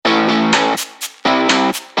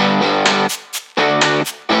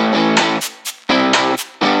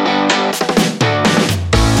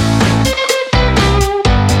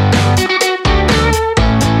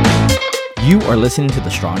are listening to the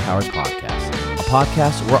Strong Towers Podcast, a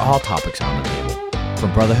podcast where all topics are on the table,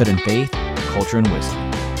 from brotherhood and faith, culture and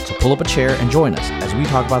wisdom. So pull up a chair and join us as we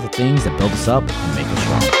talk about the things that build us up and make us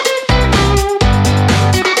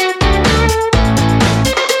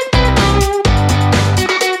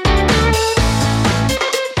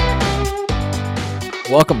strong.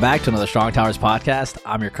 Welcome back to another Strong Towers Podcast.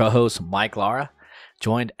 I'm your co-host, Mike Lara,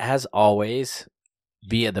 joined as always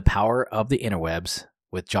via the power of the interwebs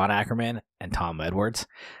with John Ackerman and Tom Edwards.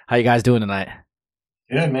 How you guys doing tonight?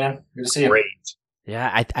 Good, man. Good to see you. Great.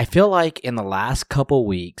 Yeah, I feel like in the last couple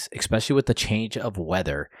weeks, especially with the change of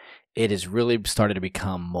weather, it has really started to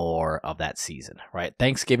become more of that season, right?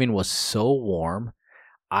 Thanksgiving was so warm.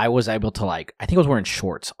 I was able to I think I was wearing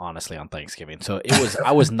shorts, honestly, on Thanksgiving. So it was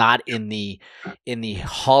I was not in the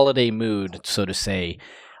holiday mood, so to say.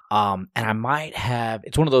 And I might have,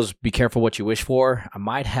 it's one of those be careful what you wish for. I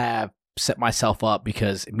might have set myself up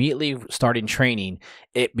because immediately starting training,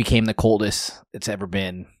 it became the coldest it's ever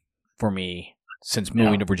been for me since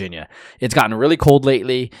moving to Virginia. It's gotten really cold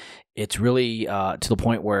lately. It's really to the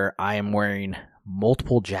point where I am wearing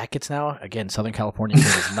multiple jackets now. Again, Southern California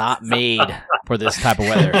is not made for this type of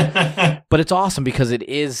weather, but it's awesome because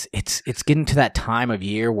it's getting to that time of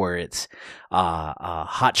year where it's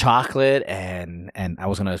hot chocolate and I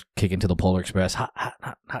was gonna kick into the Polar Express hot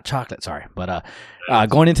chocolate. Sorry, but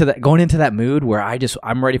going into that mood where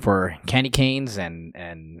I'm ready for candy canes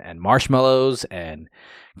and marshmallows and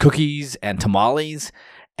cookies and tamales.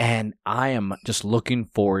 And I am just looking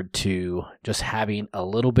forward to just having a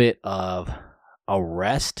little bit of a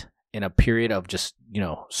rest in a period of just,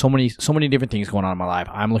 so many different things going on in my life.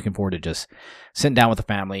 I'm looking forward to just sitting down with the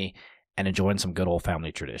family and enjoying some good old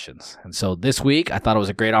family traditions. And so this week, I thought it was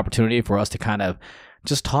a great opportunity for us to kind of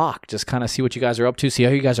just talk, just kind of see what you guys are up to, see how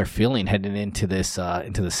you guys are feeling heading into this,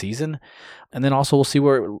 into the season. And then also we'll see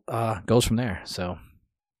where it goes from there. So,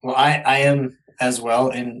 well, I am as well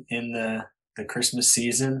in the Christmas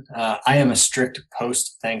season. I am a strict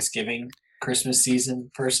post-Thanksgiving Christmas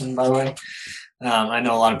season person, by the way. I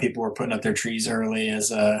know a lot of people were putting up their trees early as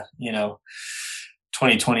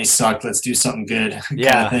 2020 sucked. Let's do something good.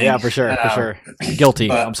 Yeah, for sure. Guilty.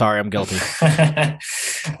 I'm sorry, I'm guilty.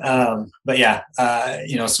 But yeah,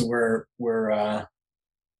 so we're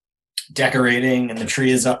decorating and the tree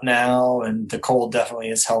is up now and the cold definitely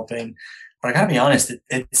is helping. But I gotta be honest,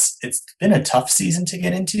 it's been a tough season to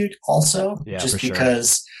get into also,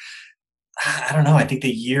 because I don't know. I think the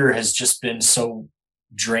year has just been so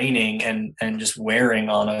draining and just wearing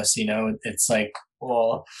on us. It's like,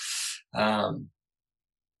 well,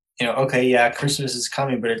 okay, yeah, Christmas is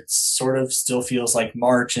coming, but it sort of still feels like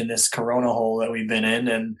March in this Corona hole that we've been in,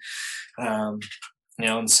 and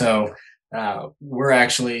and so we're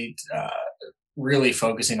actually really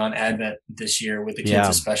focusing on Advent this year with the kids,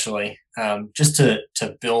 especially just to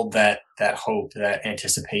build that hope, that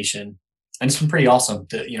anticipation. And it's been pretty awesome.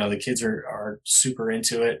 The kids are super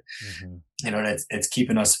into it. Mm-hmm. And it's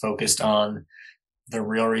keeping us focused on the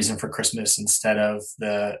real reason for Christmas instead of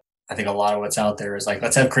I think a lot of what's out there is like,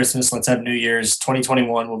 let's have Christmas, let's have New Year's,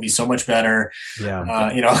 2021 will be so much better.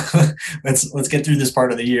 Yeah. Let's get through this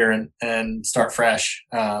part of the year and start fresh.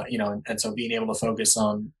 And so being able to focus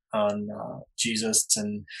on Jesus,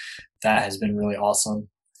 and that has been really awesome.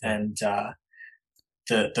 And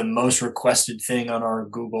the most requested thing on our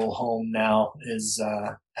Google Home now is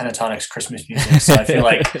Pentatonix Christmas music. So I feel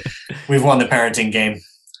like we've won the parenting game.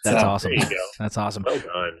 That's awesome. There you go. That's awesome. Well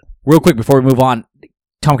done. Real quick before we move on,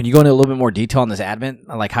 Tom, can you go into a little bit more detail on this Advent,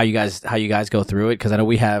 like how you guys go through it? Because I know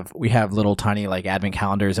we have little tiny Advent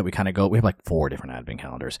calendars that we kind of go. We have 4 different Advent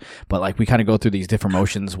calendars, but we kind of go through these different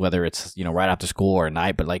motions, whether it's right after school or at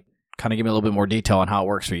night. But kind of give me a little bit more detail on how it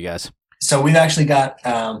works for you guys. So we've actually got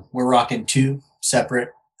we're rocking 2 separate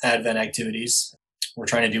Advent activities. We're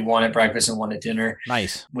trying to do one at breakfast and one at dinner.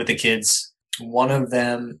 Nice. With the kids. One of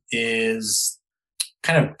them is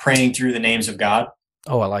kind of praying through the names of God.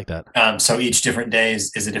 Oh, I like that. So each different day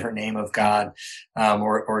is a different name of God,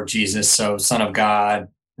 or Jesus. So Son of God,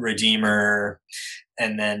 Redeemer,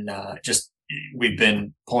 and then just we've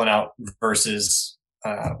been pulling out verses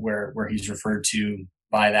where he's referred to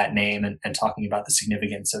by that name and talking about the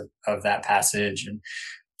significance of that passage. And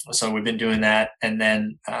so we've been doing that. And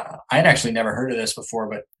then I had actually never heard of this before,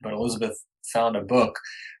 but Elizabeth found a book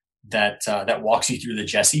that walks you through the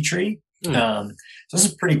Jesse tree. So this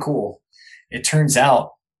is pretty cool. It turns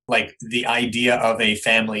out the idea of a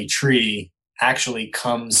family tree actually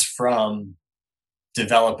comes from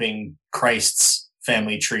developing Christ's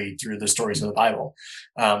family tree through the stories of the Bible,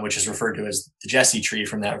 which is referred to as the Jesse tree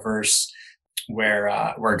from that verse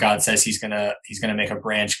where God says he's gonna make a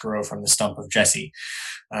branch grow from the stump of Jesse,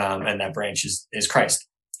 and that branch is Christ.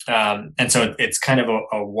 And so it's kind of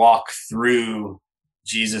a walk through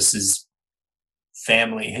Jesus's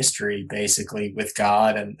family history, basically, with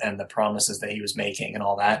God and the promises that he was making and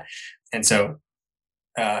all that. And so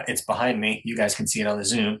it's behind me. You guys can see it on the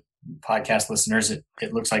Zoom. Podcast listeners,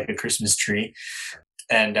 it looks like a Christmas tree.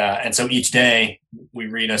 And so each day we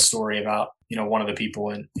read a story about one of the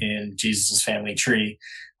people in Jesus's family tree,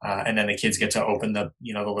 and then the kids get to open the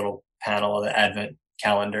the little panel of the Advent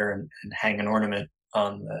calendar and hang an ornament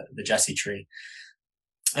on the Jesse tree.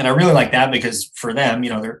 And I really like that because for them,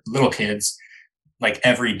 they're little kids. Like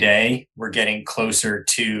every day, we're getting closer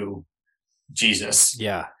to Jesus.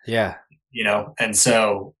 Yeah. And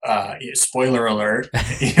so spoiler alert,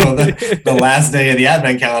 the last day of the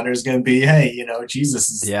Advent calendar is going to be, hey,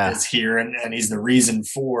 Jesus is here, and he's the reason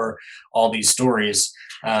for all these stories,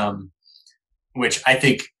 which I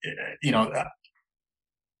think it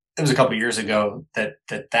was a couple of years ago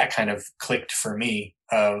that kind of clicked for me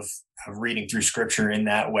of reading through scripture in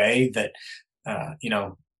that way, that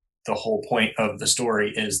the whole point of the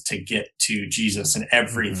story is to get to Jesus, and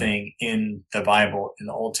everything in the Bible, in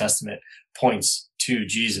the Old Testament, points to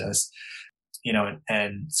Jesus,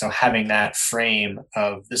 and so having that frame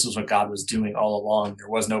of this is what God was doing all along, there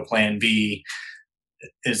was no plan B,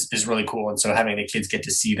 is really cool. And so having the kids get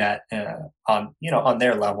to see that on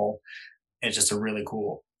their level is just a really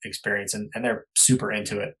cool experience, and they're super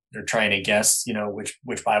into it. They're trying to guess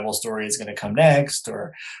which Bible story is going to come next,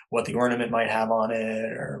 or what the ornament might have on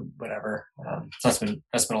it, or whatever. So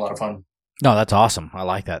that's been a lot of fun. No, that's awesome. I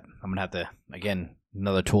like that. I'm gonna have to, again,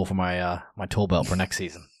 another tool for my my tool belt for next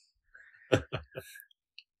season.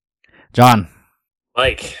 John,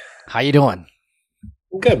 Mike, how you doing?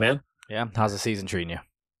 I'm good, man. Yeah, how's the season treating you?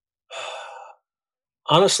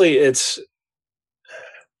 Honestly, it's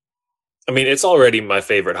already my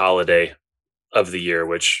favorite holiday of the year,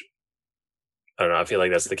 which I don't know. I feel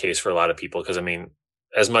like that's the case for a lot of people because,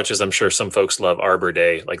 as much as I'm sure some folks love Arbor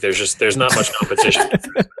Day, like there's not much competition.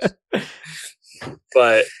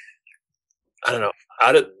 But I don't know.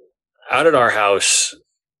 Out at our house,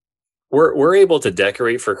 we're able to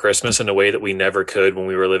decorate for Christmas in a way that we never could when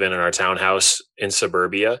we were living in our townhouse in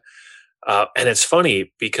suburbia. And it's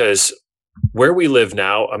funny because where we live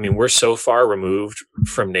now, we're so far removed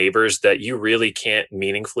from neighbors that you really can't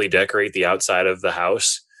meaningfully decorate the outside of the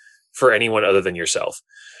house for anyone other than yourself.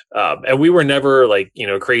 And we were never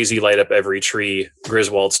crazy light up every tree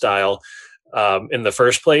Griswold style in the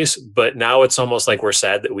first place. But now it's almost like we're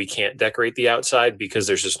sad that we can't decorate the outside because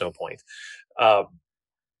there's just no point.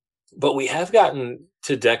 But we have gotten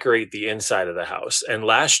to decorate the inside of the house. And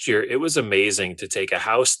last year, it was amazing to take a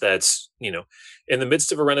house that's, in the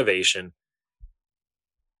midst of a renovation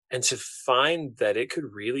and to find that it could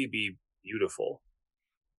really be beautiful.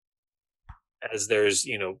 As there's,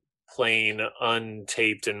 plain,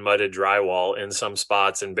 untaped and mudded drywall in some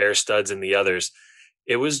spots and bare studs in the others.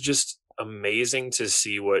 It was just amazing to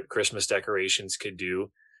see what Christmas decorations could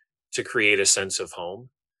do to create a sense of home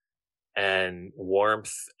and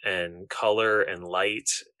warmth and color and light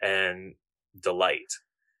and delight.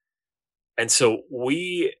 And so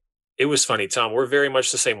it was funny, Tom, we're very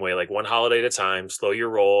much the same way, like one holiday at a time, slow your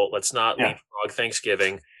roll. Let's not leapfrog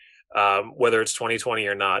Thanksgiving, whether it's 2020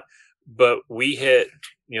 or not. But we hit,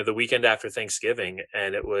 the weekend after Thanksgiving,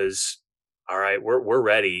 and it was, all right, we're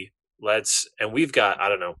ready. And we've got,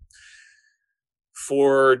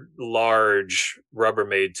 4 large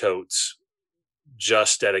Rubbermaid totes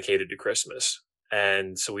just dedicated to Christmas.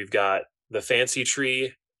 And so we've got the fancy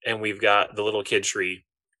tree and we've got the little kid tree,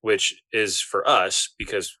 which is for us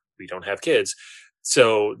because we don't have kids.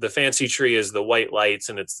 So the fancy tree is the white lights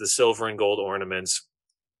and it's the silver and gold ornaments.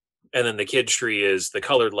 And then the kid tree is the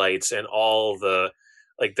colored lights and all the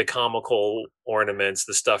comical ornaments,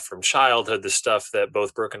 the stuff from childhood, the stuff that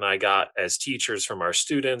both Brooke and I got as teachers from our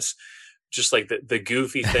students, just like the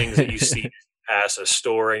goofy things that you see pass a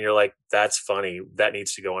store and you're like, that's funny. That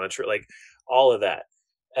needs to go on a tree, like all of that.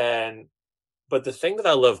 But the thing that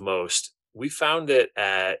I love most, we found it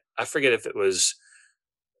at, I forget if it was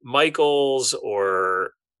Michael's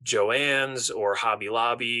or Joann's or Hobby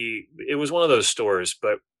Lobby. It was one of those stores,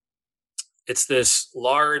 but it's this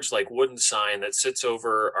large wooden sign that sits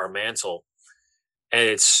over our mantle and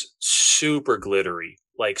it's super glittery,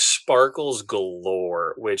 like sparkles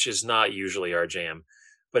galore, which is not usually our jam,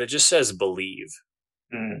 but it just says believe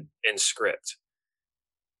in script.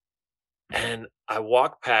 and I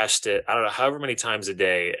walk past it, I don't know, however many times a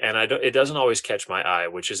day, and it doesn't always catch my eye,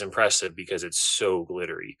 which is impressive because it's so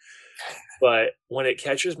glittery. But when it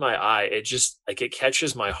catches my eye, it just like it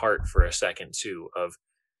catches my heart for a second too. Of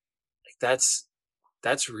like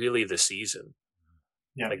that's really the season.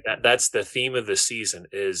 Yeah. Like that's the theme of the season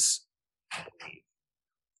is,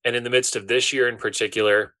 and in the midst of this year in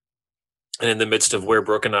particular, and in the midst of where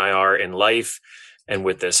Brooke and I are in life, and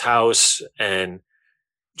with this house, and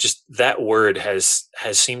just that word has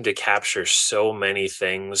seemed to capture so many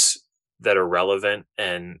things that are relevant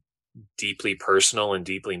and deeply personal and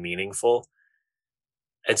deeply meaningful.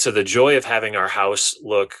 And so the joy of having our house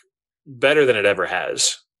look better than it ever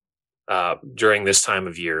has during this time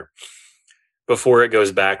of year, before it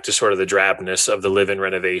goes back to sort of the drabness of the live-in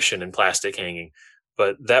renovation and plastic hanging.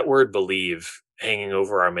 But that word believe hanging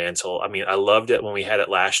over our mantle, I mean, I loved it when we had it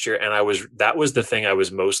last year, and that was the thing I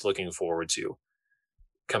was most looking forward to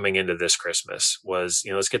coming into this Christmas was,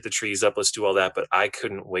 let's get the trees up, let's do all that. But I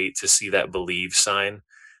couldn't wait to see that believe sign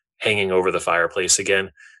hanging over the fireplace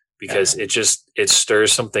again, because it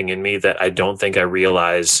stirs something in me that I don't think I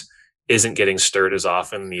realize isn't getting stirred as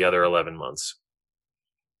often the other 11 months.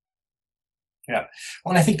 Yeah.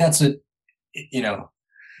 Well, and I think that's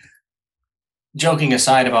joking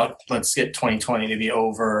aside about let's get 2020 to be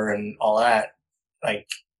over and all that, like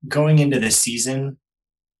going into this season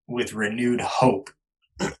with renewed hope,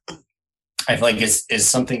 I feel like is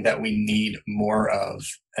something that we need more of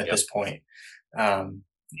at this point. Not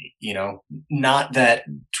that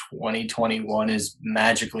 2021 is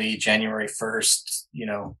magically January 1st,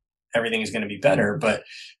 everything is going to be better, but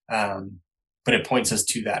it points us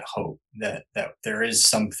to that hope that there is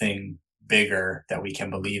something bigger that we can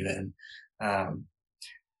believe in. And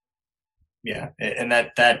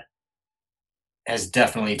that has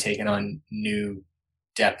definitely taken on new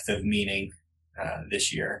depth of meaning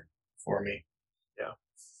this year for me. Yeah.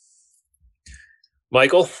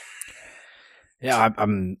 Michael? Yeah,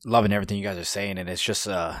 I'm loving everything you guys are saying, and it's just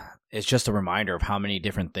a reminder of how many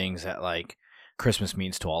different things that like Christmas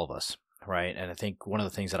means to all of us, right? And I think one of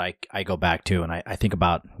the things that I go back to, and I think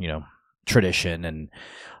about tradition, and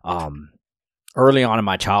early on in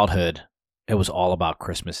my childhood, it was all about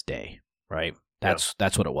Christmas Day, right? That's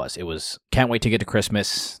what it was. It was can't wait to get to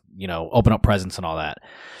Christmas, open up presents and all that.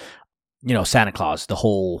 Santa Claus, the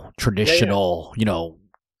whole traditional,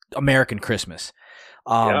 American Christmas.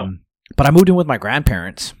 But I moved in with my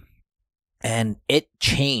grandparents, and it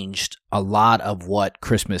changed a lot of what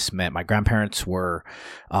Christmas meant. My grandparents were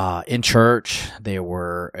in church.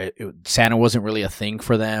 Santa wasn't really a thing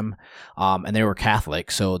for them, and they were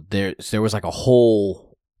Catholic. So there was like a whole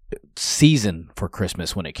season for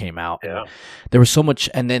Christmas when it came out. Yeah. There was so much,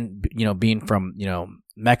 and then being from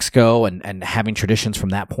Mexico and having traditions from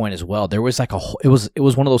that point as well. There was like it was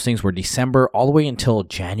one of those things where December all the way until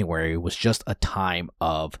January was just a time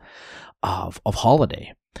of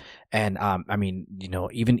holiday. And I mean,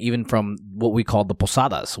 even from what we called the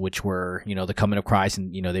posadas, which were the coming of Christ,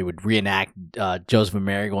 and they would reenact Joseph and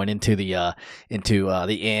Mary going into the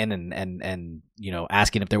inn and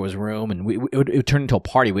asking if there was room, and it would turn into a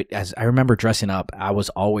party. As I remember dressing up, because I was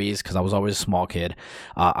always a small kid,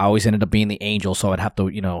 I always ended up being the angel, so I'd have to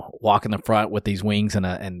walk in the front with these wings and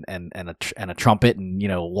a trumpet, and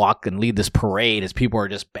walk and lead this parade as people are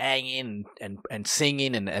just banging and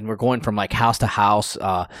singing, and we're going from like house to house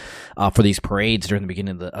for these parades during the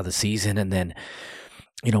beginning of the season. And then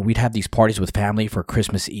we'd have these parties with family for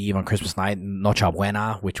Christmas Eve on Christmas night, Noche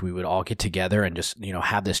Buena, which we would all get together and just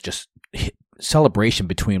have this just celebration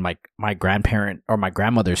between my grandparent or my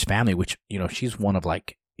grandmother's family, which she's one of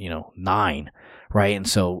 9, right? And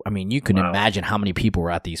so I mean, you can imagine how many people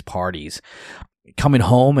were at these parties, coming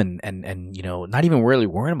home and not even really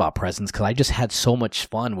worrying about presents, because I just had so much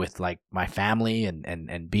fun with like my family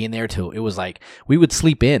and being there till it was like we would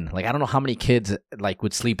sleep in. Like I don't know how many kids like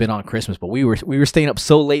would sleep in on Christmas, but we were staying up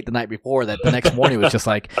so late the night before that the next morning was just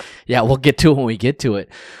like, yeah, we'll get to it when we get to it.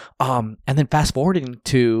 And then fast forwarding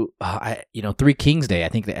to Three Kings Day, I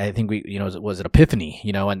think we was it Epiphany,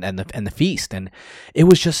 and the feast, and it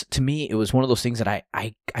was just, to me, it was one of those things that I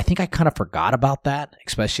think I kind of forgot about that,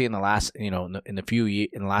 especially in the last in the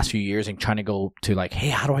last few years, and trying to go to like, hey,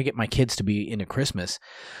 how do I get my kids to be into Christmas?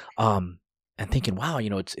 And thinking, wow,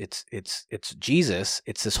 it's Jesus.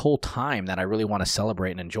 It's this whole time that I really want to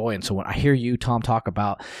celebrate and enjoy. And so when I hear you, Tom, talk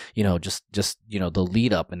about, just the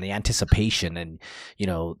lead up and the anticipation, and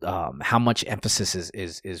how much emphasis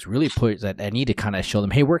is really put, that I need to kind of show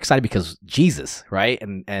them, hey, we're excited because Jesus, right?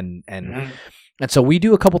 And so we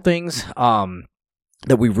do a couple things.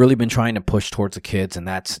 that we've really been trying to push towards the kids, and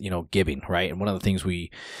that's, you know, giving, right? And one of the things we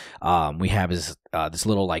have is this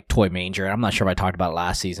little like toy manger. I'm not sure if I talked about it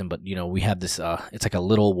last season, but you know, we have this it's like a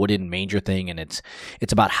little wooden manger thing, and it's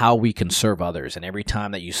about how we can serve others. And every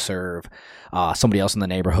time that you serve somebody else in the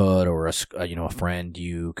neighborhood or a friend,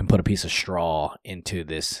 you can put a piece of straw into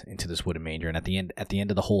this wooden manger. And at the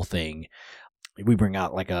end of the whole thing, we bring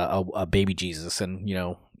out like a baby Jesus, and you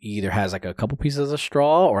know, he either has like a couple pieces of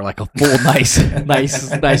straw or like a full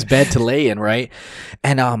nice bed to lay in, right?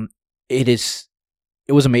 And it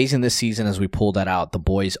was amazing this season as we pulled that out. The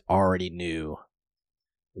boys already knew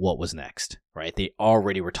what was next, right? They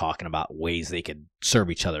already were talking about ways they could serve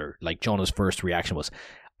each other. Like Jonah's first reaction was,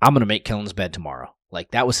 "I'm gonna make Kellen's bed tomorrow." Like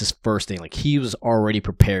that was his first thing. Like he was already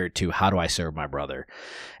prepared to, how do I serve my brother?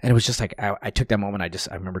 And it was just like I took that moment.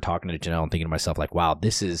 I remember talking to Janelle and thinking to myself, like, wow,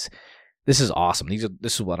 this is awesome.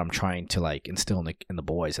 This is what I'm trying to like instill in the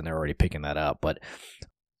boys, and they're already picking that up. But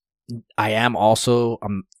I am also,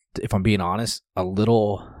 if I'm being honest, a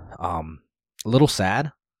little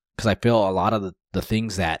sad, because I feel a lot of the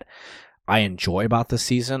things that I enjoy about this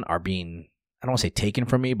season are being, I don't want to say taken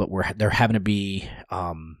from me, but they're having to be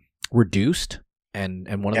reduced. And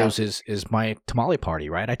one of those is my tamale party,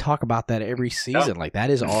 right? I talk about that every season. Like that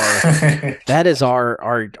is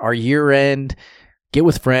our year end. Get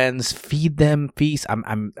with friends, feed them, feast.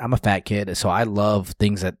 I'm a fat kid, so I love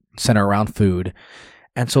things that center around food.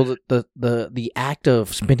 And so the act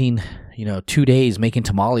of spending 2 days making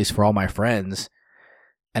tamales for all my friends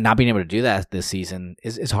and not being able to do that this season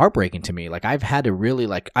is heartbreaking to me. Like I've had to really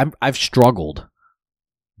I've struggled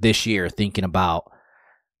this year thinking about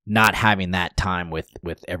not having that time with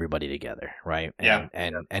everybody together, right?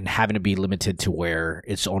 And having to be limited to where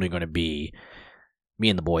it's only going to be me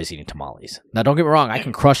and the boys eating tamales. Now, don't get me wrong, I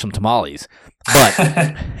can crush some tamales, but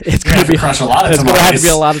it's going to crush a lot of tamales. It's going to have to be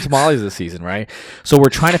a lot of tamales this season, right? So we're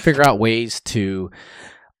trying to figure out ways to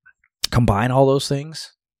combine all those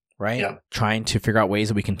things, right? Yeah. Trying to figure out ways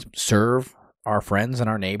that we can serve our friends and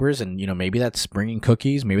our neighbors, and maybe that's bringing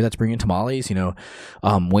cookies, maybe that's bringing tamales,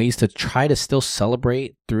 ways to try to still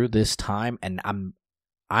celebrate through this time. And I'm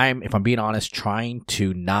if I'm being honest, trying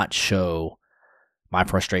to not show my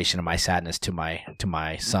frustration and my sadness to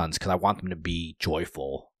my sons, because I want them to be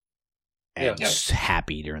joyful and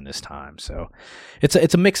happy during this time. So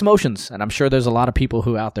it's a mixed emotions, and I'm sure there's a lot of people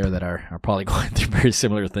who out there that are probably going through very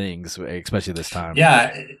similar things, especially this time.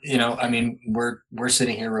 Yeah, I mean, we're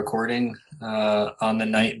sitting here recording on the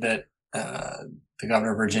night that the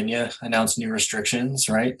governor of Virginia announced new restrictions,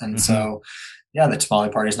 right? And so, yeah, the tamale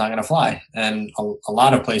party is not going to fly, and a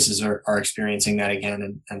lot of places are experiencing that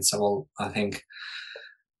again, and so I think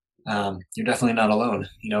you're definitely not alone.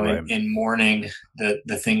 Right. in mourning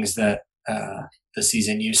the things that the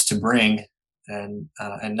season used to bring, and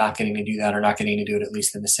not getting to do that, or not getting to do it at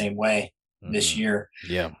least in the same way this year.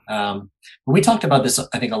 Yeah. We talked about this,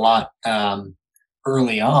 I think, a lot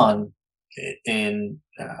early on in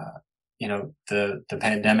the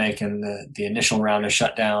pandemic and the initial round of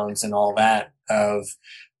shutdowns and all that, of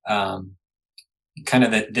kind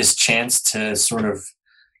of this chance to sort of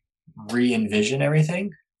re-envision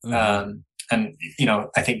everything. And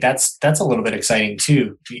I think that's a little bit exciting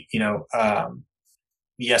too.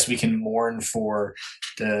 Yes, we can mourn for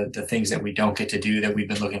the things that we don't get to do that we've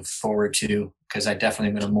been looking forward to, because I definitely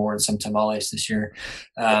am going to mourn some tamales this year.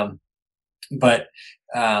 But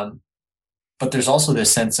there's also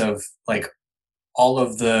this sense of like all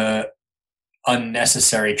of the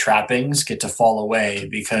unnecessary trappings get to fall away,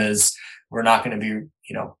 because we're not going to be,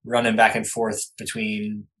 running back and forth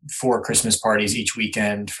between 4 Christmas parties each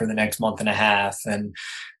weekend for the next month and a half, and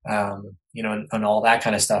and all that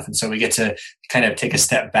kind of stuff. And so we get to kind of take a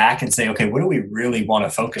step back and say, okay, what do we really want to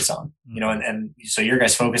focus on? And so your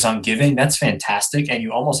guys focus on giving. That's fantastic. And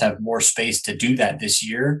you almost have more space to do that this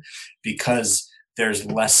year because there's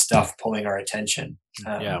less stuff pulling our attention.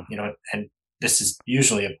 And this is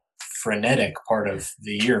usually a frenetic part of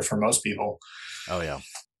the year for most people. Oh yeah.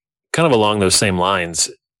 Kind of along those same lines,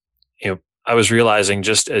 I was realizing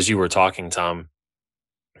just as you were talking, Tom,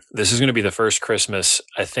 this is going to be the first Christmas,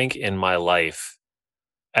 I think, in my life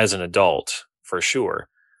as an adult, for sure,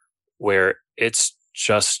 where it's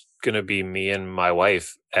just going to be me and my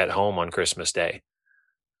wife at home on Christmas Day.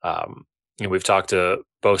 We've talked to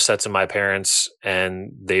both sets of my parents,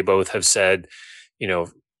 and they both have said,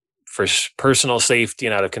 for personal safety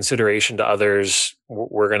and out of consideration to others,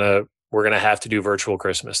 we're going to have to do virtual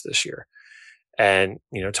Christmas this year. And,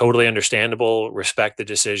 totally understandable, respect the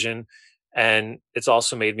decision. And it's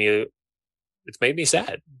also made me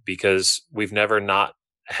sad, because we've never not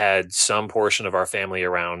had some portion of our family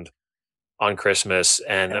around on Christmas.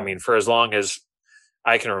 And I mean, for as long as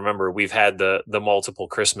I can remember we've had the multiple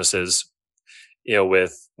Christmases,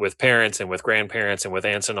 with parents and with grandparents and with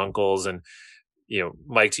aunts and uncles. And,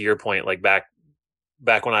 Mike, to your point, like back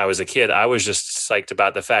when I was a kid, I was just psyched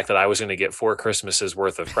about the fact that I was going to get 4 Christmases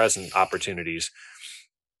worth of present opportunities.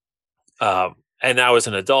 And now as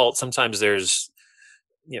an adult, sometimes there's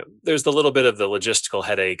the little bit of the logistical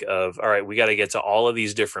headache of, all right, we got to get to all of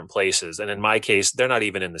these different places. And in my case, they're not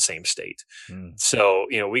even in the same state. So,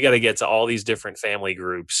 we got to get to all these different family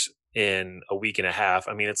groups in a week and a half.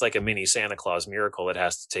 I mean, it's like a mini Santa Claus miracle that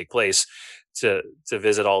has to take place to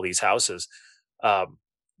visit all these houses.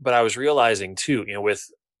 But I was realizing too,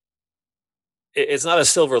 it's not a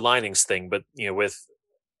silver linings thing, but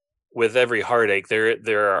with every heartache,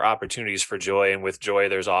 there are opportunities for joy, and with joy,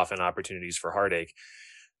 there's often opportunities for heartache.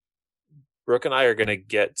 Brooke and I are going to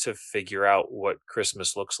get to figure out what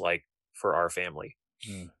Christmas looks like for our family.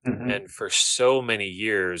 Mm-hmm. And for so many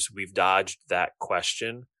years, we've dodged that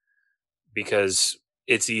question because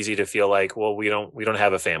it's easy to feel like, well, we don't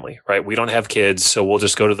have a family, right? We don't have kids, so we'll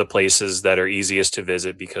just go to the places that are easiest to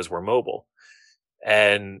visit because we're mobile.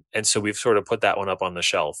 And so we've sort of put that one up on the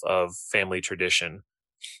shelf of family tradition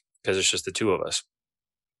because it's just the two of us.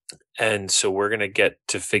 And so we're going to get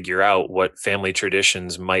to figure out what family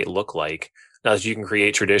traditions might look like. Now, you can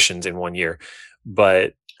create traditions in 1 year,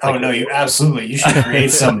 but you should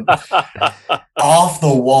create some off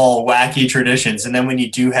the wall wacky traditions. And then when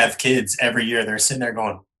you do have kids every year, they're sitting there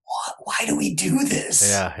going, "What? Why do we do this?"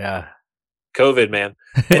 Yeah. COVID, man.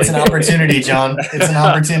 It's an opportunity, John. It's an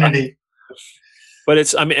opportunity.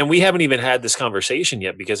 But and we haven't even had this conversation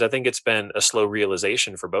yet because I think it's been a slow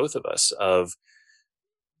realization for both of us of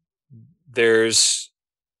there's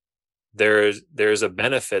a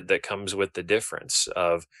benefit that comes with the difference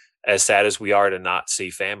of, as sad as we are to not see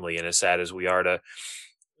family, and as sad as we are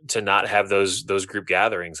to not have those group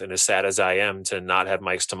gatherings, and as sad as I am to not have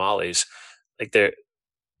Mike's tamales, like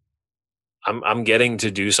I'm getting to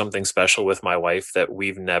do something special with my wife that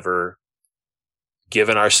we've never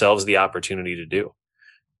given ourselves the opportunity to do.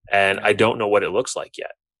 And I don't know what it looks like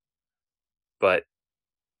yet, but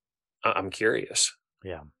I'm curious.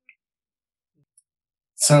 Yeah.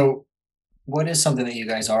 So what is something that you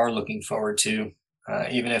guys are looking forward to,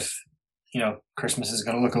 even if, Christmas is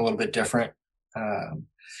going to look a little bit different?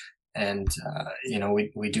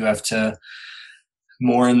 We do have to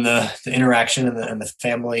more in the interaction and the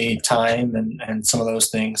family time and some of those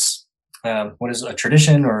things. What is a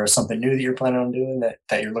tradition or something new that you're planning on doing that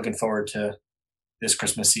you're looking forward to this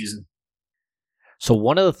Christmas season? So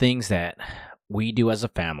one of the things that we do as a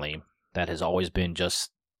family that has always been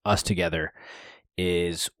just us together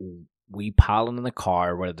is we pile in the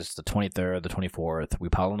car, whether it's the 23rd or the 24th, we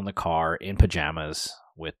pile in the car in pajamas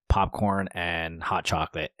with popcorn and hot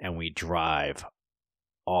chocolate, and we drive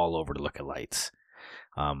all over to look at lights.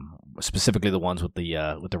 Specifically the ones with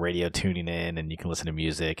the radio tuning in, and you can listen to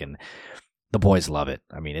music, and the boys love it.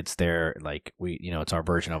 I mean, it's their, like, it's our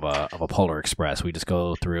version of a Polar Express. We just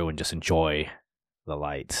go through and just enjoy the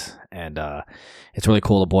lights, and it's really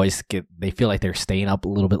cool. The boys they feel like they're staying up a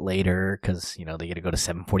little bit later because they get to go to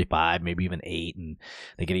 7:45, maybe even 8, and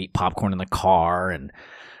they get to eat popcorn in the car, and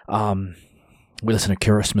we listen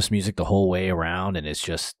to Christmas music the whole way around, and it's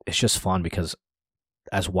just fun because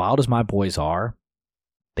as wild as my boys are,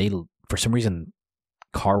 they, for some reason,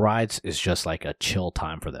 car rides is just like a chill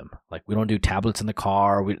time for them. Like, we don't do tablets in the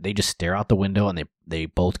car. They just stare out the window, and they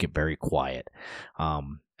both get very quiet.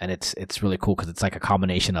 And it's really cool because it's like a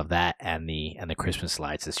combination of that and the Christmas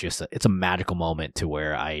lights. It's just it's a magical moment to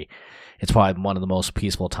where it's probably one of the most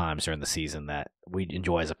peaceful times during the season that we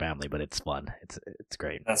enjoy as a family. But it's fun. It's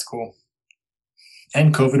great. That's cool.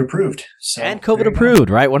 And COVID approved. And COVID approved,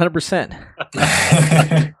 right? 100%.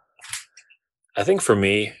 I think for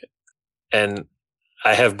me, and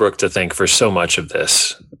I have Brooke to thank for so much of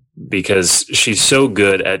this because she's so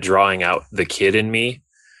good at drawing out the kid in me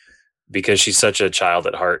because she's such a child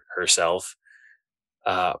at heart herself.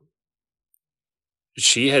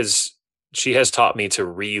 She has taught me to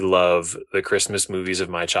re-love the Christmas movies of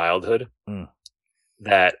my childhood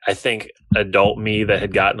that I think adult me that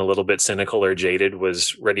had gotten a little bit cynical or jaded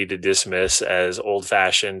was ready to dismiss as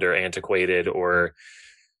old-fashioned or antiquated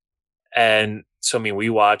and so, I mean, we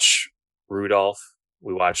watch Rudolph,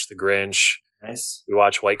 we watch The Grinch, nice. We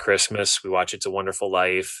watch White Christmas, we watch It's a Wonderful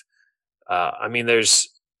Life. I mean, there's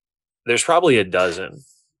probably a dozen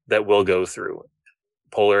that we'll go through.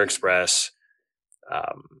 Polar Express,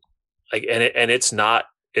 it's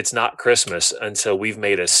not Christmas until we've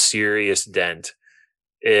made a serious dent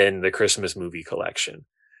in the Christmas movie collection.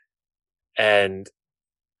 And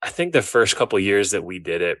I think the first couple of years that we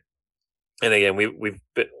did it, and again,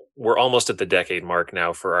 we're almost at the decade mark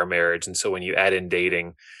now for our marriage. And so when you add in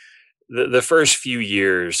dating, the first few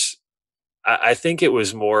years, I think it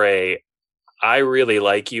was more I really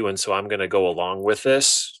like you, and so I'm going to go along with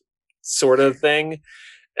this sort of thing.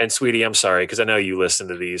 And sweetie, I'm sorry, because I know you listen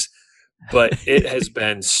to these, but it has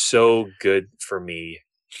been so good for me.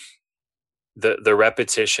 The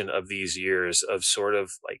repetition of these years of sort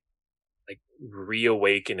of like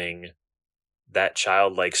reawakening that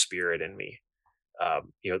childlike spirit in me.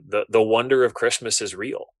 The wonder of Christmas is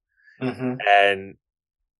real, and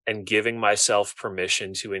giving myself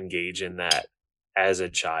permission to engage in that as a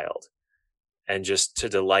child, and just to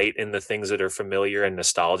delight in the things that are familiar and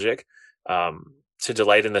nostalgic, to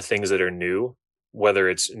delight in the things that are new, whether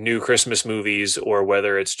it's new Christmas movies or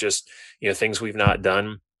whether it's just, things we've not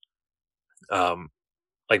done.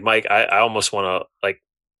 Like Mike, I almost want to, like,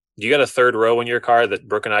 you got a third row in your car that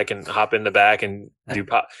Brooke and I can hop in the back and do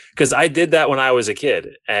pop, because I did that when I was a kid,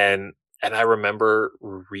 and I remember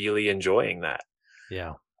really enjoying that.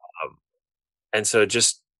 Yeah. And so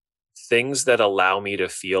just things that allow me to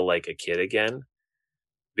feel like a kid again,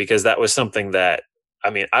 because that was something that,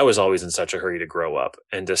 I was always in such a hurry to grow up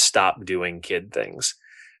and to stop doing kid things.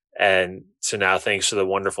 And so now, thanks to the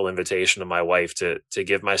wonderful invitation of my wife to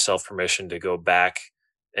give myself permission to go back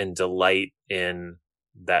and delight in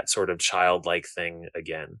that sort of childlike thing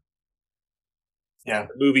again. Yeah.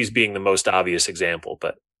 The movies being the most obvious example,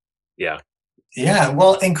 but yeah. Yeah.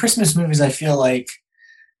 Well, in Christmas movies, I feel like,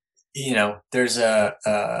 there's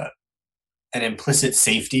an implicit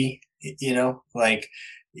safety, like,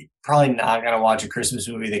 probably not going to watch a Christmas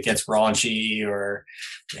movie that gets raunchy or,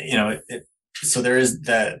 so there is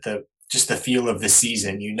the just the feel of the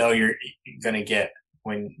season, you're going to get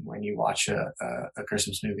when you watch a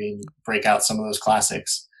Christmas movie and break out some of those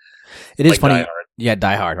classics. It is like funny. Die Hard. Yeah,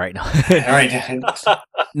 Die Hard, right now. All right.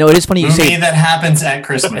 No, it is funny you movie say that happens at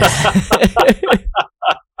Christmas.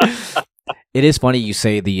 It is funny you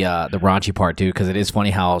say the raunchy part too, because it is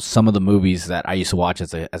funny how some of the movies that I used to watch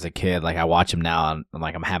as a kid, like I watch them now, and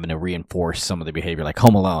I'm having to reinforce some of the behavior, like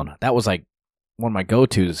Home Alone. That was like one of my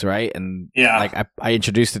go-tos, right? And yeah, like I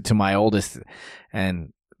introduced it to my oldest,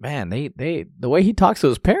 and man, they the way he talks to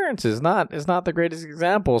his parents is not the greatest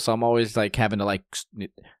example. So I'm always like having to like.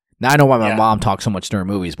 Now I know why my mom talks so much during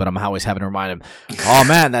movies, but I'm always having to remind him, oh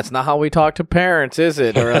man, that's not how we talk to parents, is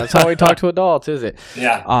it? Or that's how we talk to adults, is it?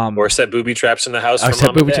 Yeah. Or set booby traps in the house for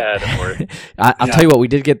mom and dad. I'll tell you what, we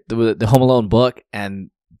did get the Home Alone book,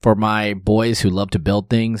 and for my boys who love to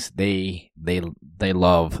build things, they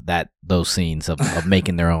love those scenes of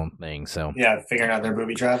making their own things. So yeah, figuring out their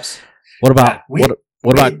booby traps. What about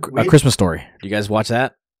A Christmas Story? Do you guys watch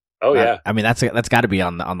that? Oh yeah, that's got to be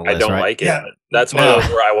on the list. I don't right? like it. Yeah. That's one of those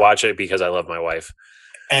where I watch it because I love my wife,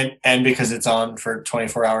 and because it's on for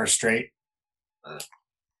 24 hours straight.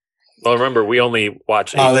 Well, remember we only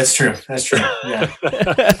watch. Oh, that's true. That's true. Yeah,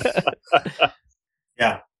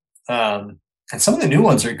 yeah. And some of the new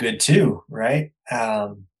ones are good too, right?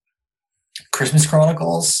 Christmas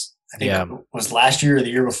Chronicles, I think was last year or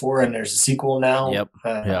the year before, and there's a sequel now. Yep.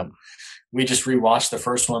 We just rewatched the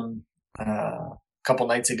first one a couple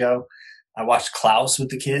nights ago. I watched Klaus with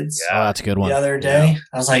the kids. Yeah, that's a good one. The other day,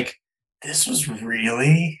 I was like, "This was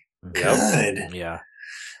really good." Yeah.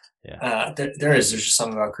 There's just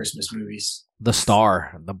something about Christmas movies. The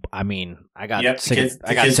Star. I got sick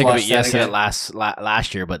of it yesterday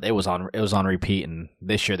last year, but it was on repeat, and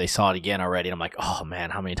this year they saw it again already. And I'm like, oh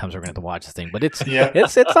man, how many times are we going to have to watch this thing? But it's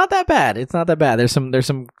it's not that bad. It's not that bad. There's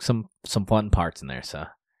some fun parts in there. So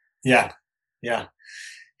yeah.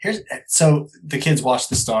 So the kids watched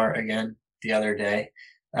The Star again the other day,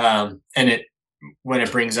 and when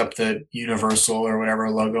it brings up the Universal or whatever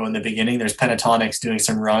logo in the beginning, there's Pentatonix doing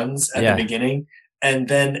some runs at the beginning, and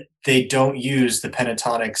then they don't use the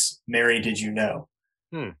Pentatonix "Mary, Did You Know?"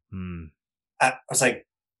 I was like,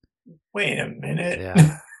 wait a minute.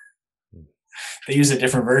 Yeah. They use a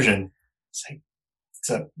different version. It's like it's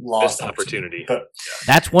a lost opportunity. But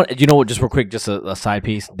that's one. You know what? Just real quick, just a side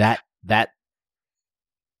piece. That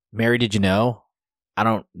Mary, Did You Know?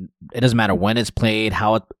 It doesn't matter when it's played,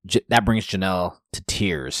 that brings Janelle to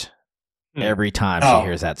tears every time she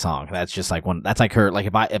hears that song. That's just like that's like her, like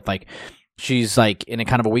if she's like in a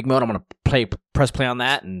kind of a weak mode, I'm going to press play on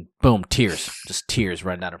that and boom, tears, just tears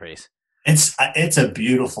running down her face. It's a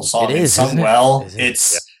beautiful song. It is, it's sung well. It?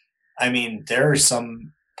 There are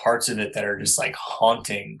some parts of it that are just like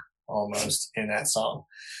haunting almost in that song.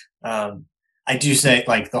 I do say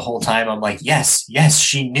like the whole time I'm like, yes,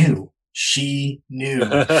 she knew. She knew.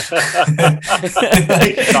 Like,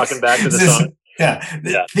 talking back to the song.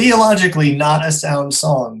 Yeah. Theologically not a sound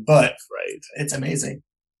song, but it's amazing.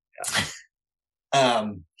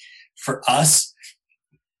 For us,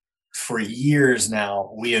 for years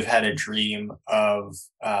now, we have had a dream of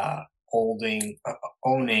owning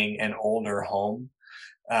an older home.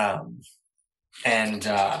 And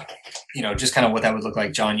just kind of what that would look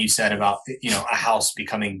like. John, you said about, a house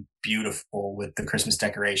becoming beautiful with the Christmas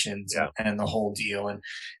decorations and the whole deal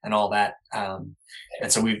and all that. And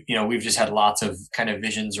so we've just had lots of kind of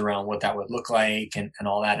visions around what that would look like and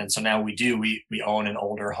all that. And so now we own an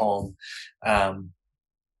older home.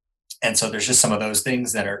 And so there's just some of those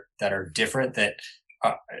things that are different that,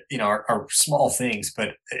 are small things,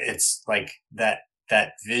 but it's like that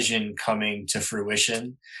vision coming to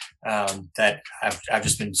fruition that I've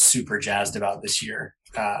just been super jazzed about this year.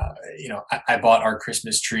 I bought our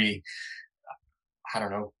Christmas tree, I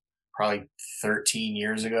don't know, probably 13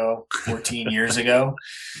 years ago, 14 years ago.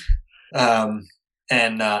 And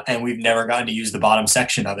we've never gotten to use the bottom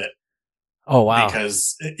section of it. Oh, wow.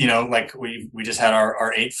 Because, like we just had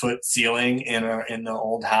our 8-foot ceiling in the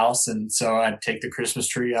old house. And so I'd take the Christmas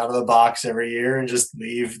tree out of the box every year and just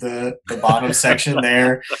leave the bottom section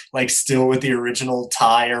there, like still with the original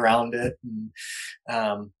tie around it. And,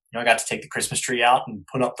 I got to take the Christmas tree out and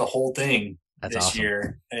put up the whole thing this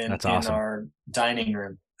year in our dining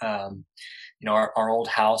room. Our old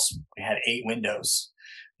house, we had 8 windows.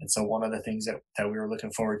 And so one of the things that we were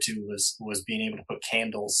looking forward to was being able to put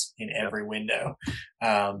candles in every window.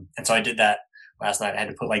 And so I did that last night. I had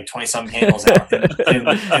to put like 20 some candles out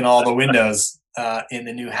in all the windows in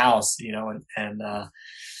the new house,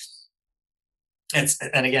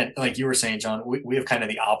 and again, like you were saying, John, we have kind of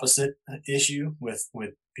the opposite issue with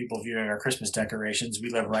people viewing our Christmas decorations. We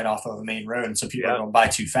live right off of a main road, and so people are going by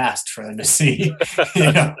too fast for them to see,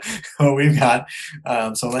 what we've got.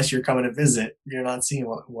 So unless you're coming to visit, you're not seeing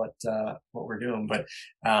what we're doing. But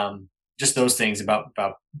just those things about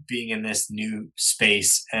being in this new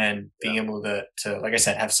space and being able to, like I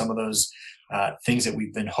said, have some of those things that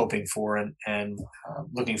we've been hoping for and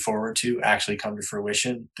looking forward to actually come to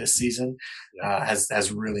fruition this season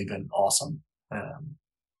has really been awesome.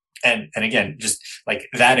 And again, just like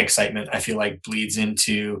that excitement, I feel like bleeds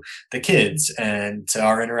into the kids and to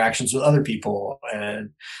our interactions with other people,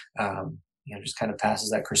 and just kind of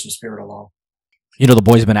passes that Christmas spirit along. The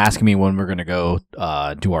boys have been asking me when we're going to go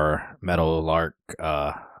do our Meadowlark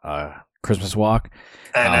Christmas walk.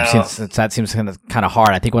 Since that seems kind of hard,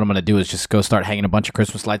 I think what I'm going to do is just go start hanging a bunch of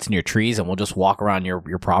Christmas lights in your trees, and we'll just walk around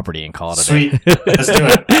your property and call it a day. Sweet. Let's do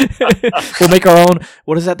it. We'll make our own.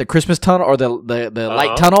 What is that? The Christmas tunnel or the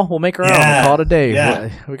light tunnel? We'll make our own. We'll call it a day.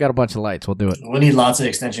 Yeah. We got a bunch of lights. We'll do it. We'll need lots of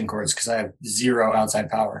extension cords because I have 0 outside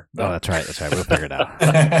power. But. Oh, that's right. We'll figure it out.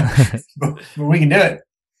 but we can do it.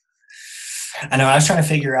 I know. I was trying to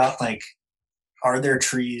figure out, like, are there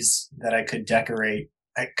trees that I could decorate?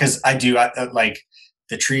 Because I like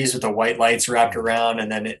the trees with the white lights wrapped around,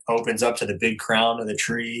 and then it opens up to the big crown of the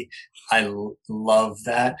tree. I love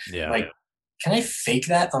that. Yeah. Like, can I fake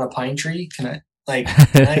that on a pine tree? Can I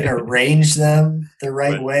arrange them the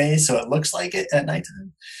right way so it looks like it at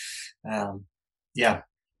nighttime?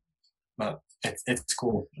 But it's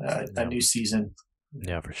cool. A new season.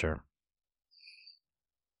 Yeah, for sure.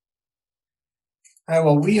 All right,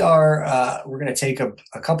 well, we're going to take a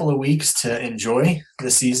couple of weeks to enjoy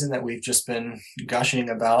the season that we've just been gushing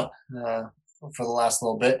about for the last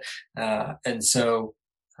little bit. And so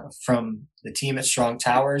from the team at Strong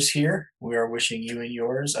Towers here, we are wishing you and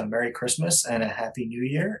yours a Merry Christmas and a Happy New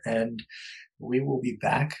Year. And we will be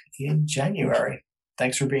back in January.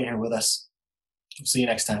 Thanks for being here with us. We'll see you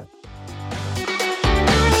next time.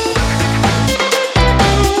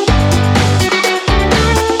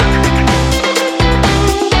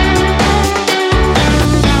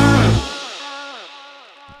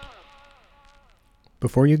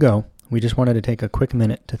 Before you go, we just wanted to take a quick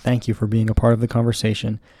minute to thank you for being a part of the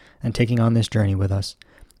conversation and taking on this journey with us.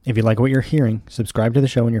 If you like what you're hearing, subscribe to the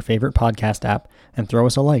show in your favorite podcast app and throw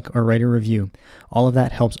us a like or write a review. All of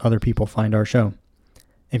that helps other people find our show.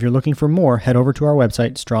 If you're looking for more, head over to our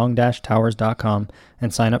website, strong-towers.com,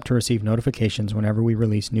 and sign up to receive notifications whenever we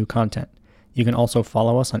release new content. You can also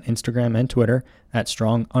follow us on Instagram and Twitter at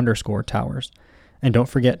strong_towers. And don't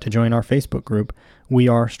forget to join our Facebook group, We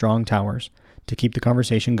Are Strong Towers, to keep the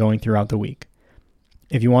conversation going throughout the week.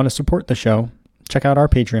 If you want to support the show, check out our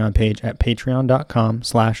Patreon page at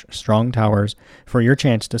patreon.com/strongtowers for your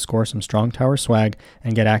chance to score some Strong Tower swag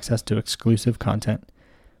and get access to exclusive content.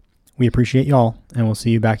 We appreciate y'all, and we'll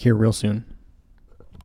see you back here real soon.